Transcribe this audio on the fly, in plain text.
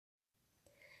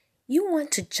You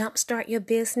want to jumpstart your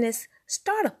business?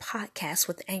 Start a podcast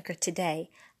with Anchor today.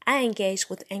 I engaged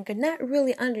with Anchor not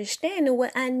really understanding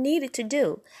what I needed to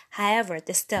do. However,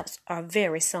 the steps are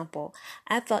very simple.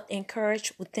 I felt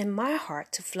encouraged within my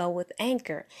heart to flow with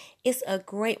Anchor. It's a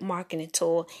great marketing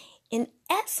tool, an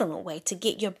excellent way to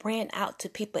get your brand out to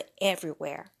people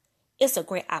everywhere. It's a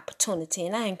great opportunity,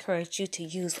 and I encourage you to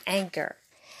use Anchor.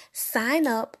 Sign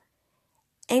up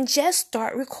and just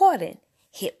start recording.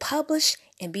 Hit publish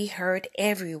and be heard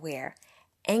everywhere.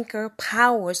 Anchor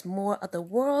powers more of the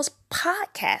world's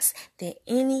podcasts than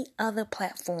any other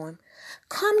platform.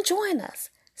 Come join us.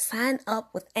 Sign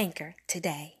up with Anchor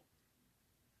today.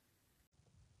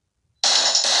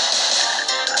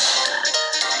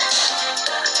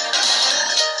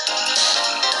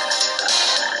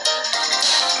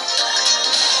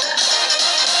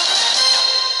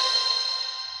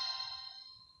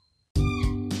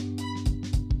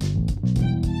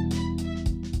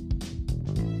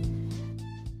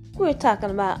 We're talking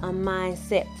about a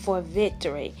mindset for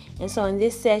victory. And so in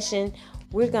this session,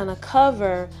 we're going to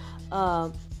cover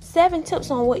 7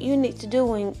 tips on what you need to do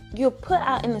when you're put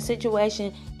out in a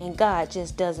situation and God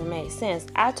just doesn't make sense.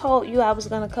 I told you I was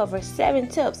going to cover 7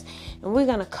 tips, and we're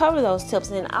going to cover those tips.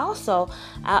 And also,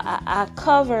 I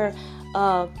cover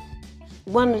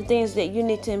one of the things that you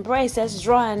need to embrace. That's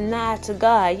drawing nigh to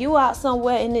God. You out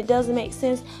somewhere and it doesn't make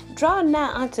sense. Draw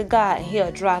nigh unto God and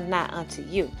He'll draw nigh unto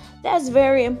you. That's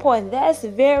very important. That's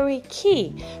very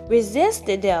key. Resist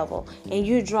the devil and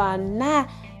you draw nigh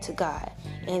to God,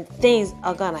 and things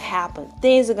are going to happen.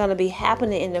 Things are going to be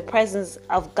happening in the presence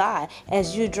of God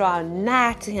as you draw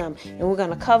nigh to Him. And we're going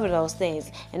to cover those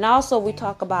things. And also we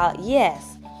talk about,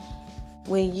 yes,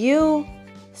 when you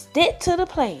stick to the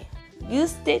plan, you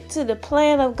stick to the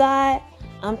plan of God,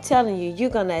 I'm telling you, you're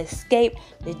going to escape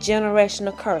the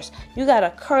generational curse. You got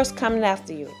a curse coming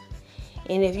after you.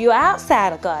 And if you're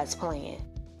outside of God's plan,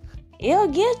 it'll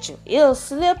get you. It'll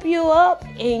slip you up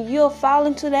and you'll fall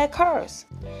into that curse.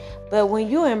 But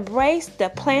when you embrace the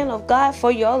plan of God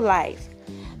for your life,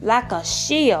 like a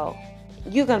shield,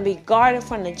 you're going to be guarded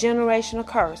from the generational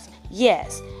curse.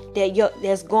 Yes,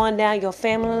 that's going down your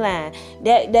family line.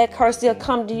 That curse will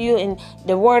come to you in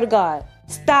the Word of God.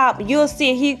 Stop. You'll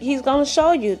see He's going to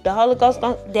show you. The Holy Ghost,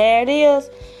 there it is.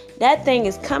 That thing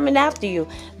is coming after you.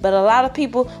 But a lot of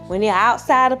people, when they're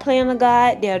outside the plan of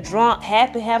God, they're drunk,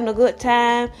 happy, having a good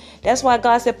time. That's why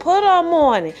God said, put on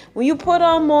mourning. When you put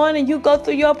on mourning, you go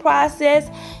through your process.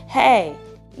 Hey,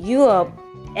 you'll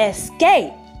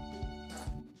escape.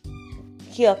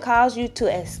 He'll cause you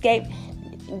to escape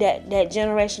that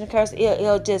generational curse.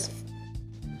 It'll just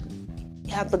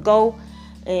have to go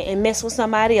and mess with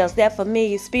somebody else. That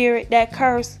familiar spirit, that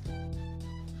curse,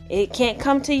 it can't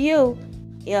come to you.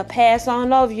 It'll pass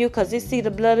on over you because it see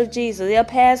the blood of Jesus. It'll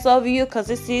pass over you because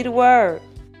it see the word.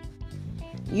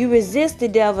 You resist the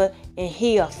devil and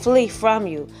he'll flee from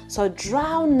you. So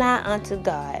draw nigh unto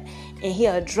God and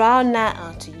He'll draw nigh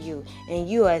unto you, and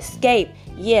you'll escape.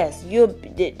 Yes, you'll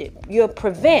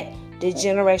prevent the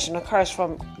generational curse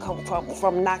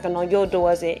from knocking on your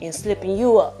doors and slipping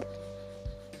you up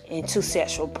into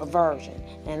sexual perversion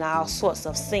and all sorts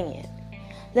of sin.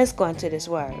 Let's go into this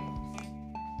word.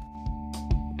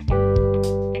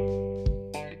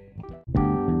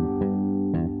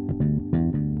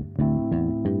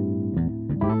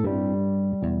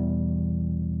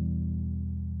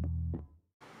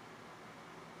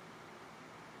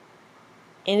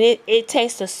 And it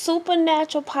takes the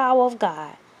supernatural power of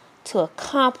God to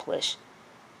accomplish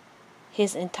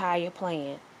His entire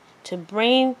plan, to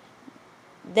bring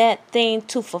that thing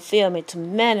to fulfillment, to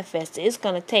manifest it. It's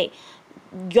going to take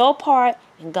your part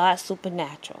and God's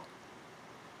supernatural.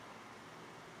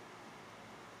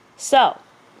 So,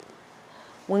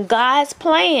 when God's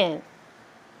plan,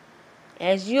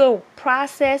 as you're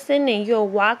processing and you're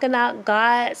walking out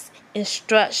God's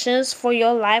instructions for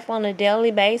your life on a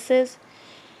daily basis,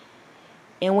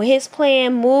 and when His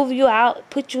plan move you out,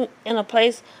 put you in a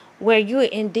place where you're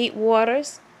in deep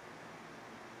waters,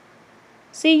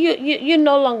 see, you're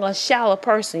no longer a shallow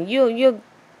person. You're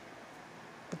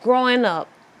growing up.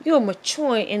 You're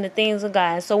maturing in the things of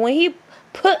God. So when He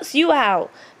puts you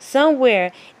out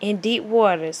somewhere in deep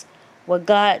waters where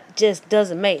God just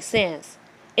doesn't make sense,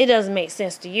 it doesn't make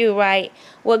sense to you, right?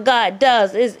 What God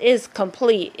does is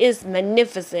complete. It's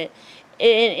magnificent.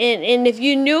 And if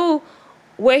you knew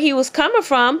where He was coming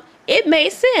from, it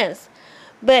made sense.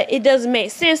 But it doesn't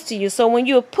make sense to you. So when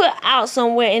you're put out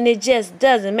somewhere and it just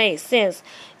doesn't make sense,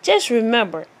 just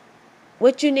remember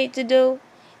what you need to do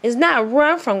is not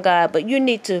run from God, but you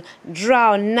need to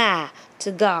draw nigh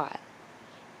to God.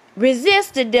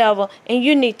 Resist the devil and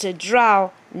you need to draw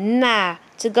nigh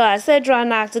to God. It said draw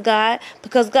nigh to God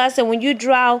because God said when you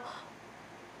draw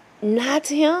nigh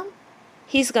to him,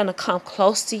 he's going to come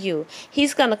close to you.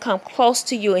 He's going to come close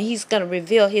to you and he's going to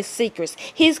reveal his secrets.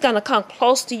 He's going to come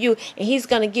close to you and he's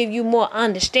going to give you more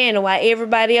understanding while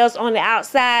everybody else on the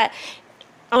outside,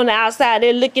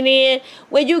 they're looking in.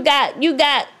 Well, you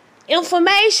got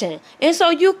information. And so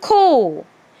you cool.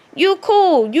 You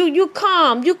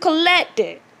calm, you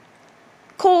collected.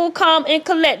 Cool, calm, and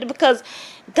collected because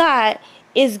God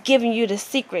is giving you the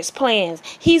secrets, plans.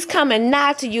 He's coming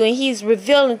nigh to you and he's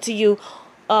revealing to you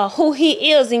who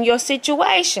he is in your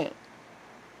situation.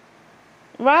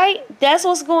 Right? That's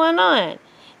what's going on.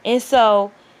 And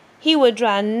so he will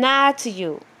draw nigh to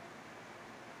you.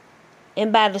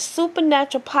 And by the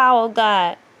supernatural power of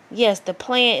God, yes, the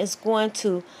plan is going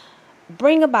to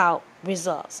bring about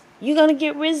results. You're going to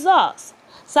get results.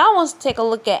 So I want to take a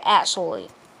look at actually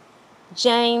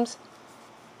James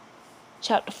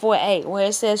chapter 4:8, where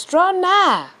it says, draw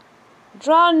nigh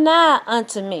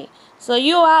unto me. So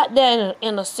you're out there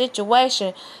in a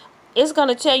situation, it's going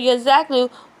to tell you exactly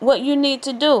what you need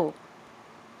to do.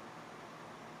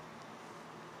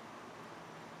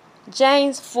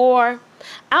 James 4,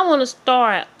 I want to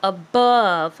start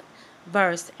above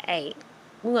verse 8.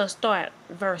 We're going to start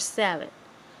verse 7.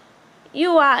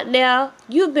 You out there,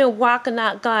 you've been walking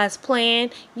out God's plan.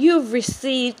 You've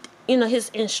received his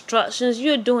instructions.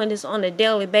 You're doing this on a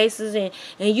daily basis and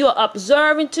you're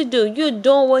observing to do. You're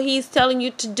doing what he's telling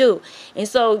you to do. And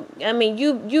so, I mean,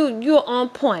 you're on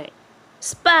point.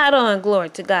 Spot on, glory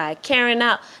to God. Carrying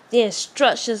out the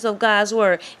instructions of God's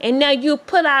word. And now you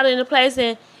put out in a place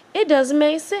and it doesn't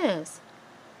make sense.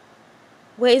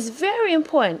 Well, it's very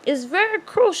important. It's very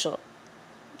crucial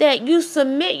that you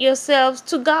submit yourselves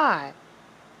to God.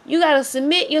 You got to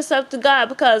submit yourself to God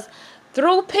because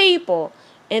through people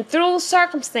and through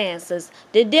circumstances,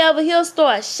 the devil, he'll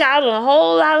start shouting a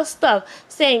whole lot of stuff,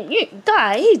 saying,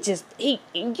 God,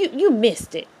 you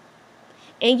missed it.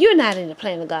 And you're not in the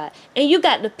plan of God. And you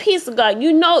got the peace of God.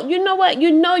 You know what?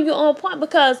 You know you're on point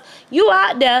because you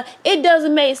out there, it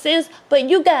doesn't make sense, but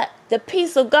you got the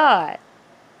peace of God.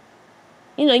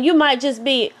 You might just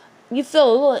you feel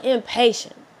a little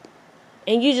impatient.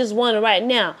 And you just want it right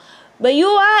now. But you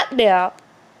out there,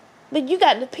 but you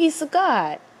got the peace of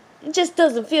God. It just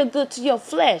doesn't feel good to your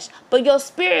flesh. But your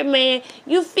spirit, man,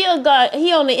 you feel God.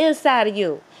 He on the inside of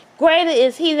you. Greater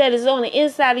is he that is on the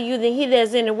inside of you than he that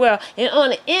is in the world. And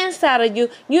on the inside of you,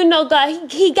 you know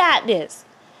God, he got this.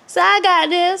 So I got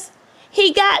this.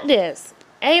 He got this.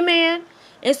 Amen.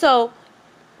 And so,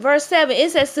 verse 7,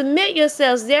 it says, submit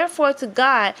yourselves therefore to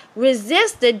God.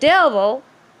 Resist the devil,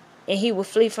 and he will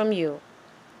flee from you.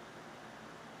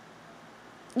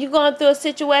 You're going through a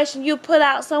situation, you put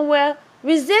out somewhere,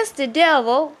 resist the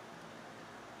devil,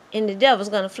 and the devil's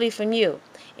going to flee from you.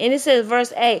 And it says,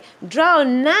 verse 8, draw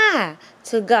nigh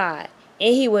to God,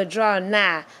 and he will draw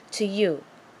nigh to you.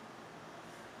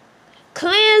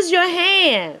 Cleanse your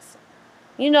hands.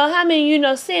 How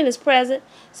many sin is present?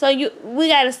 So we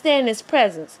got to stay in his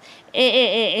presence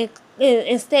and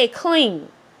stay clean.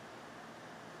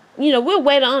 We're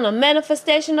waiting on a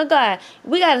manifestation of God.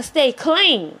 We got to stay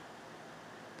clean.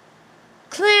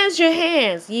 Cleanse your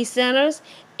hands, ye sinners,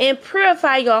 and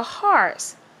purify your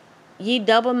hearts, ye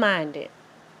double-minded.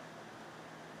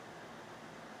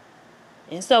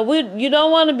 And so you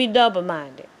don't want to be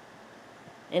double-minded.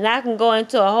 And I can go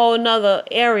into a whole nother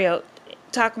area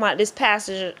talking about this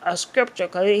passage of scripture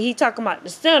because he's talking about the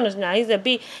sinners now. He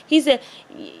said,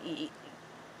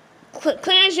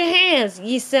 cleanse your hands,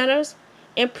 ye sinners,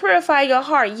 and purify your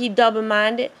heart, ye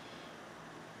double-minded.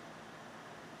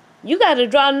 You got to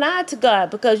draw nigh to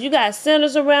God because you got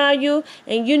sinners around you.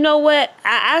 And you know what?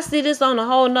 I see this on a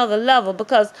whole nother level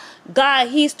because God,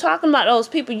 he's talking about those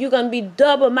people. You're going to be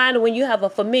double-minded when you have a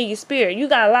familiar spirit. You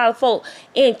got a lot of folk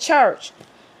in church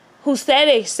who say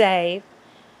they're saved.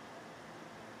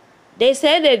 They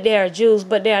say that they're Jews,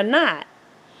 but they're not.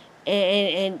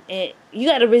 And you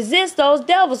got to resist those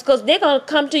devils because they're going to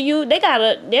come to you.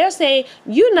 They're saying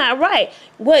you're not right.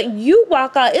 What you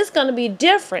walk out, it's going to be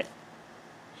different.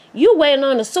 You waiting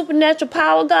on the supernatural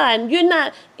power of God, and you're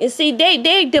not. And see,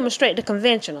 they demonstrate the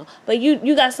conventional, but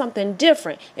you got something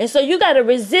different, and so you got to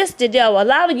resist the devil. A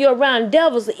lot of you around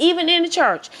devils, even in the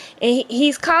church, and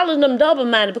he's calling them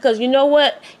double-minded because you know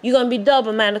what? You're gonna be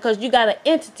double-minded because you got an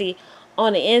entity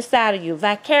on the inside of you,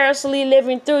 vicariously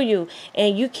living through you,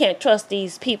 and you can't trust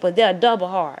these people. They're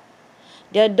double-hearted.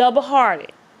 They're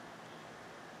double-hearted.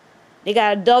 They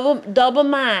got a double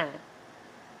mind.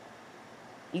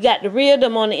 You got the real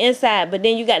them on the inside, but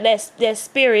then you got that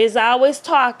spirit is always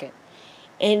talking.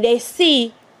 And they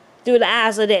see through the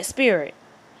eyes of that spirit.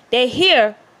 They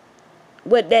hear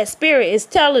what that spirit is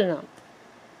telling them.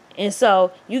 And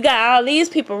so you got all these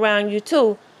people around you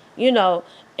too,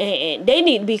 and they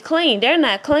need to be clean. They're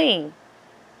not clean.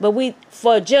 But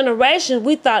for generations,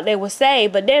 we thought they were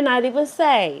saved, but they're not even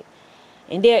saved.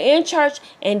 And they're in church,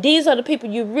 and these are the people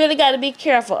you really got to be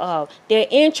careful of. They're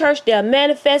in church, they're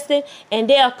manifesting, and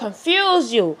they'll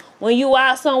confuse you when you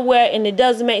out somewhere and it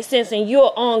doesn't make sense and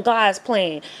you're on God's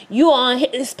plan. You're on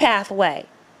His pathway.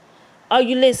 Are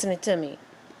you listening to me?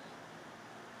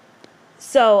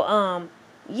 So,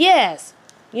 yes,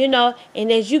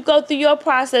 and as you go through your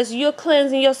process, you're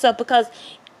cleansing yourself, because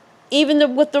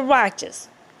even with the righteous,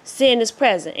 sin is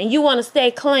present, and you want to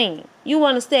stay clean. You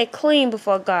want to stay clean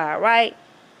before God, right?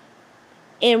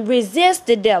 And resist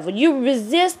the devil. You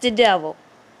resist the devil.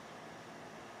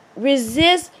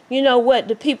 Resist, what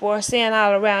the people are saying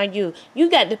all around you. You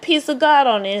got the peace of God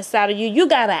on the inside of you. You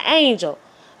got an angel.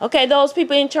 Okay, those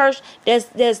people in church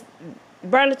that's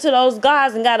burning to those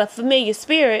gods and got a familiar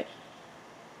spirit,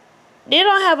 they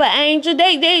don't have an angel.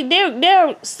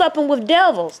 They're supping with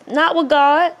devils, not with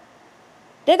God.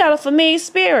 They got a familiar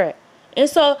spirit. And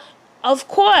so, of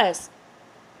course,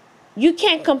 you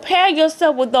can't compare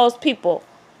yourself with those people.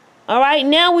 All right,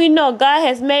 now we know God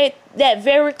has made that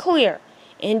very clear.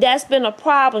 And that's been a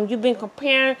problem. You've been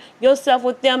comparing yourself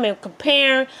with them and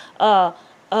comparing,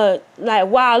 like,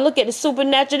 wow, look at the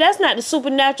supernatural. That's not the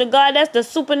supernatural God. That's the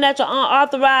supernatural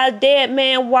unauthorized dead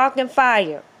man walking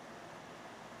fire.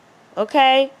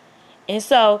 Okay? And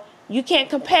so you can't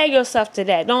compare yourself to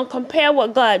that. Don't compare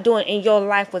what God doing in your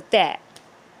life with that.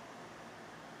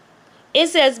 It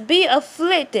says, be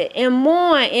afflicted and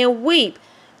mourn and weep.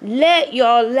 Let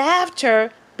your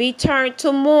laughter be turned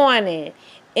to mourning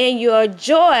and your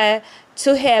joy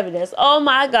to heaviness. Oh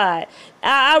my God.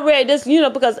 I read this,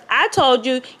 because I told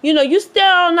you, you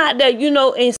still not there,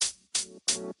 in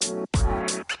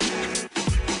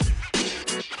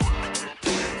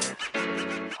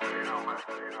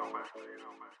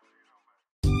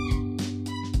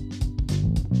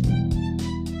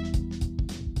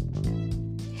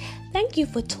Thank you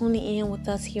for tuning in with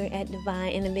us here at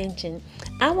Divine Intervention.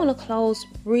 I want to close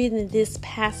reading this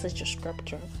passage of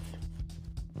scripture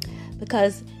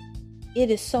because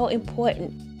it is so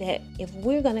important that if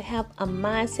we're going to have a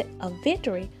mindset of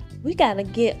victory, we got to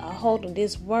get a hold of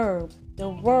this word. The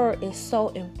word is so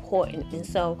important, and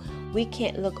so we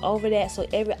can't look over that. So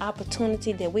every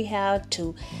opportunity that we have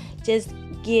to just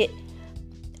get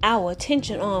our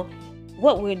attention on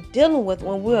what we're dealing with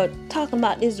when we're talking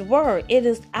about this word, it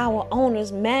is our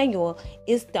owner's manual.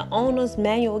 It's the owner's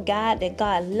manual guide that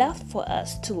God left for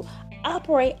us to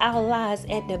operate our lives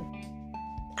at the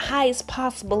highest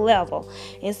possible level.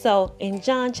 And so in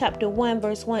John chapter 1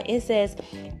 verse 1, it says,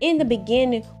 in the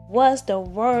beginning was the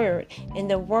word,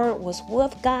 and the word was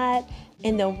with God,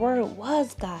 and the word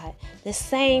was God. The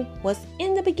same was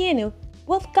in the beginning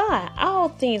with God. All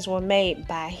things were made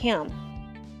by him,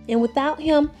 and without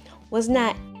him was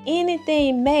not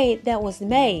anything made that was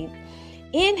made.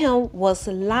 In him was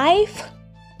life,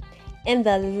 and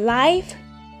the life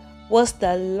was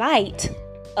the light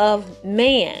of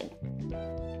man.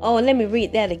 Oh, let me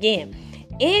read that again.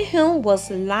 In him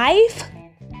was life,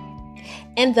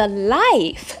 and the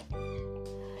life,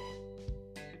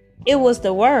 it was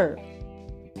the word,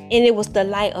 and it was the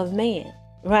light of man,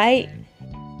 right?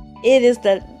 It is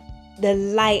the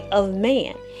light of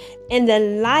man, and the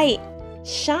light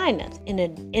shineth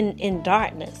in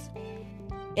darkness,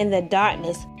 and the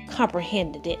darkness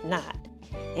comprehended it not.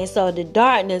 And so the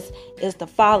darkness is the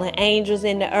fallen angels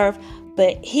in the earth,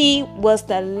 but he was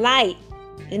the light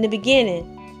in the beginning.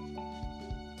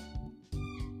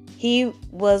 He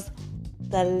was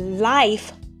the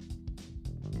life,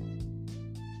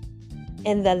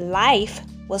 and the life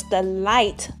was the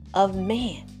light of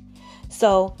man.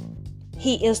 So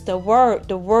he is the word.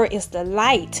 The word is the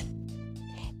light.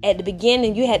 At the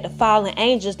beginning, you had the fallen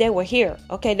angels. They were here.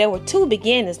 Okay, there were two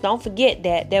beginnings. Don't forget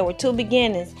that. There were two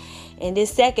beginnings. And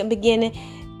this second beginning,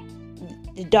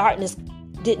 the darkness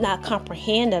did not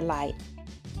comprehend the light.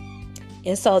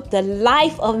 And so the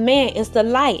life of man is the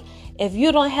light. If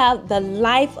you don't have the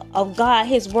life of God,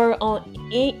 his word on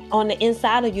the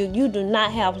inside of you, you do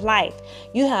not have life.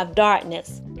 You have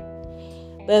darkness.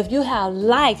 But if you have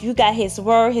life, you got his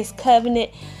word, his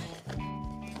covenant.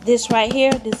 This right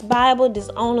here, this Bible, this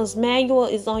owner's manual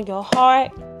is on your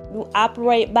heart. You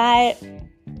operate by it.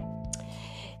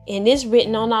 And it's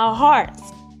written on our hearts.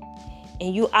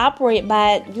 And you operate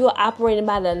by it. You're operating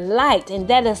by the light. And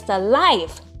that is the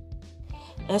life.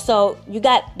 And so you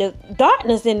got the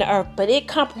darkness in the earth, but it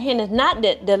comprehends not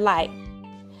the light.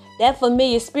 That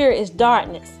familiar spirit is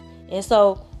darkness. And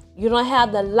so You don't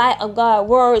have the light of God's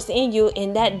words in you,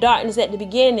 in that darkness at the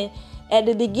beginning.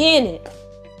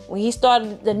 When he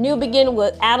started the new beginning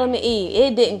with Adam and Eve,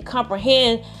 it didn't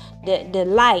comprehend the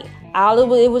light.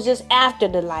 It was just after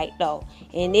the light, though.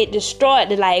 And it destroyed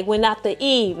the light. It went after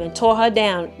Eve and tore her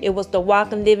down. It was the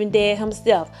walking, living dead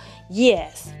himself.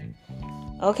 Yes.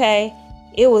 Okay.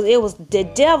 It was the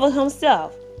devil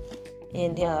himself.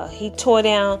 And he tore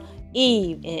down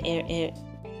Eve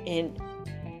and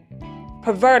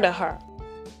perverted her.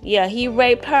 Yeah, he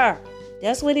raped her.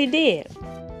 That's what he did.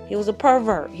 He was a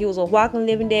pervert. He was a walking,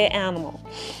 living dead animal.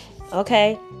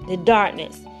 Okay? The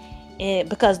darkness. And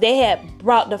because they had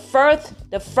brought the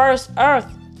first earth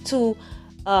to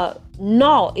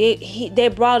naught.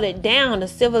 They brought it down. The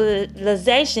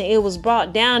civilization, it was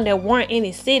brought down. There weren't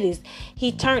any cities.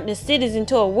 He turned the cities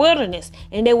into a wilderness,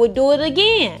 and they would do it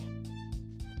again.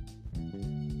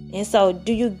 And so,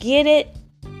 do you get it?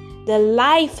 The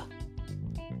life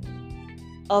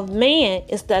of man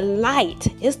is the light.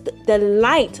 It's the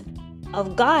light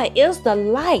of God is the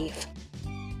life.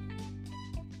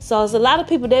 So there's a lot of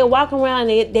people, they walk around,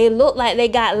 they look like they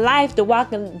got life. The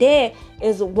walking dead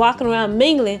is walking around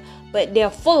mingling, but they're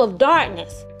full of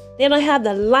darkness. They don't have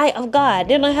the light of God.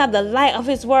 They don't have the light of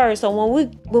his word. So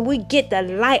when we get the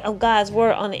light of God's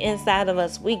word on the inside of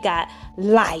us, we got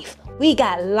life. We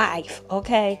got life,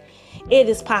 okay? It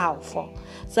is powerful.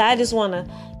 So I just want to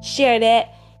share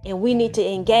that, and we need to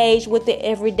engage with it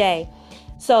every day.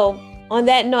 So on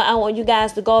that note, I want you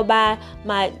guys to go by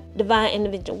my Divine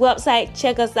Intervention website.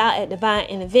 Check us out at Divine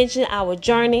Intervention, our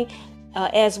journey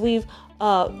as we've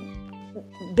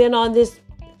been on this,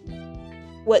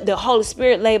 what the Holy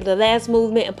Spirit labeled the last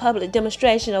movement and public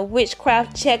demonstration of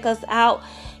witchcraft. Check us out.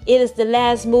 It is the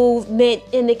last movement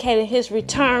indicating his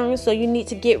return. So you need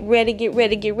to get ready,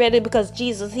 because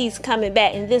Jesus, he's coming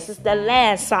back. And this is the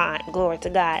last sign. Glory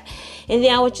to God. And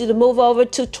then I want you to move over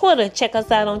to Twitter. Check us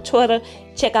out on Twitter.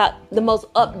 Check out the most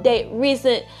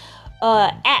recent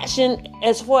action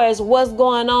as far as what's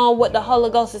going on, what the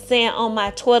Holy Ghost is saying on my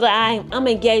Twitter. I'm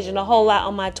engaging a whole lot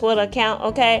on my Twitter account.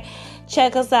 Okay.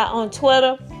 Check us out on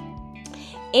Twitter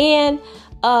and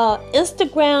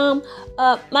Instagram,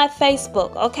 my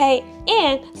Facebook, okay?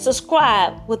 And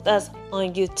subscribe with us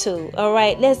on YouTube, all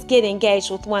right? Let's get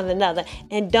engaged with one another.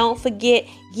 And don't forget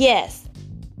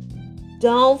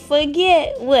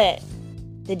what?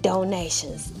 The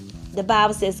donations. The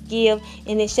Bible says, give,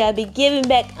 and it shall be given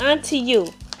back unto you.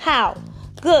 How?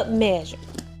 Good measure.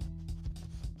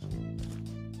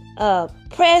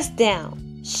 Pressed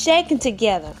down, shaken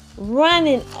together,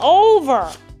 running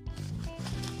over,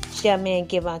 shall man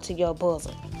give unto your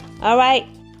bosom. All right?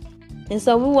 And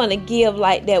so we want to give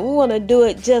like that. We want to do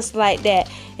it just like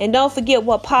that. And don't forget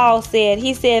what Paul said.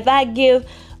 He said, if I give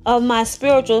of my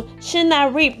spiritual, shouldn't I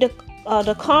reap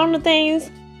the carnal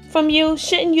things from you?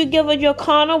 Shouldn't you give of your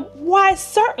carnal? Why,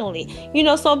 certainly. You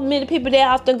know, so many people, they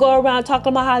often go around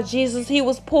talking about how Jesus, he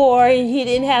was poor and he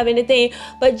didn't have anything.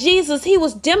 But Jesus, he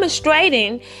was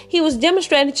demonstrating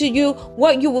to you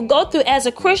what you will go through as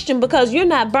a Christian, because you're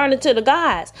not burning to the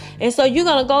gods. And so you're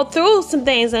going to go through some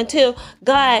things until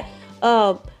God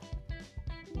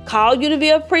call you to be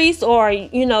a priest, or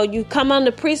you come on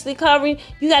the priestly covering.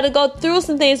 You got to go through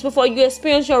some things before you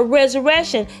experience your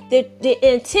resurrection. The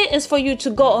intent is for you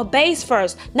to go a base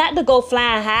first, not to go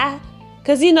flying high,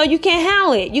 because you can't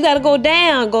handle it. You got to go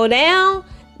down,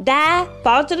 die,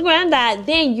 fall to the ground, die,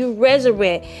 then you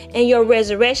resurrect, and your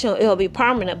resurrection, it'll be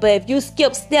permanent. But if you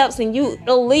skip steps and you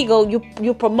illegal,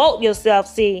 you promote yourself.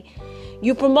 See,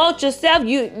 you promote yourself,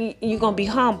 you're gonna be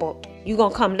humbled. You're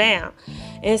gonna come down.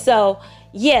 And so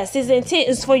yes, his intent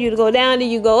is for you to go down, then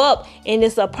you go up, and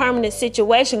it's a permanent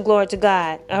situation. Glory to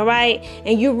God. All right.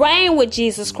 And you reign with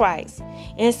Jesus Christ.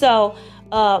 And so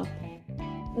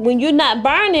when you're not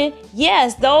burning,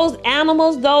 yes, those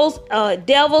animals, those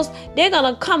devils, they're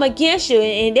going to come against you,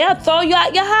 and they'll throw you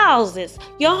out your houses,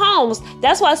 your homes.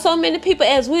 That's why so many people,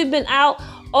 as we've been out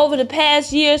over the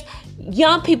past years,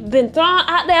 young people been thrown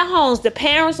out their homes. The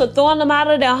parents are throwing them out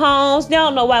of their homes. They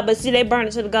don't know why, but see, they burn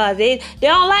it to the gods. They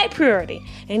don't like purity,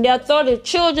 and they'll throw their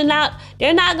children out.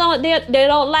 They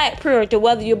don't like purity,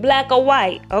 whether you're black or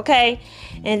white. Okay,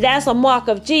 and that's a mark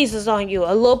of Jesus on you.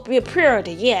 A little bit of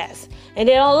purity, yes. And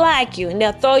they don't like you, and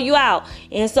they'll throw you out.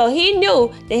 And so he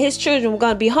knew that his children were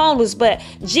going to be homeless, but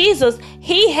Jesus,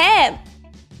 he had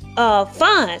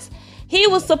funds. He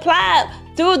was supplied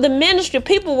through the ministry.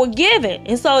 People were giving,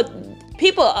 and so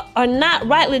people are not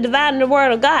rightly dividing the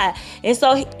word of God. And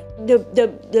so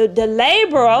the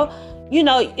laborer,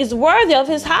 is worthy of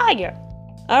his hire.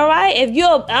 All right.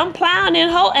 I'm plowing in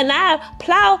hope, and I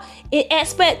plow in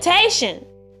expectation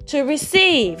to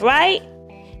receive, right?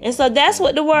 And so that's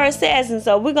what the word says. And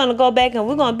so we're going to go back and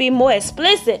we're going to be more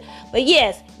explicit. But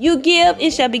yes, you give,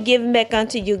 it shall be given back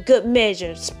unto you. Good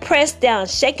measures, pressed down,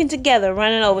 shaken together,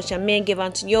 running over, shall men give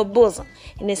unto your bosom.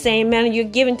 In the same manner you're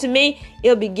giving to me,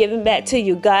 it'll be given back to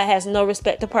you. God has no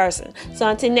respect to person. So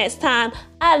until next time,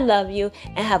 I love you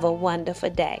and have a wonderful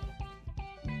day.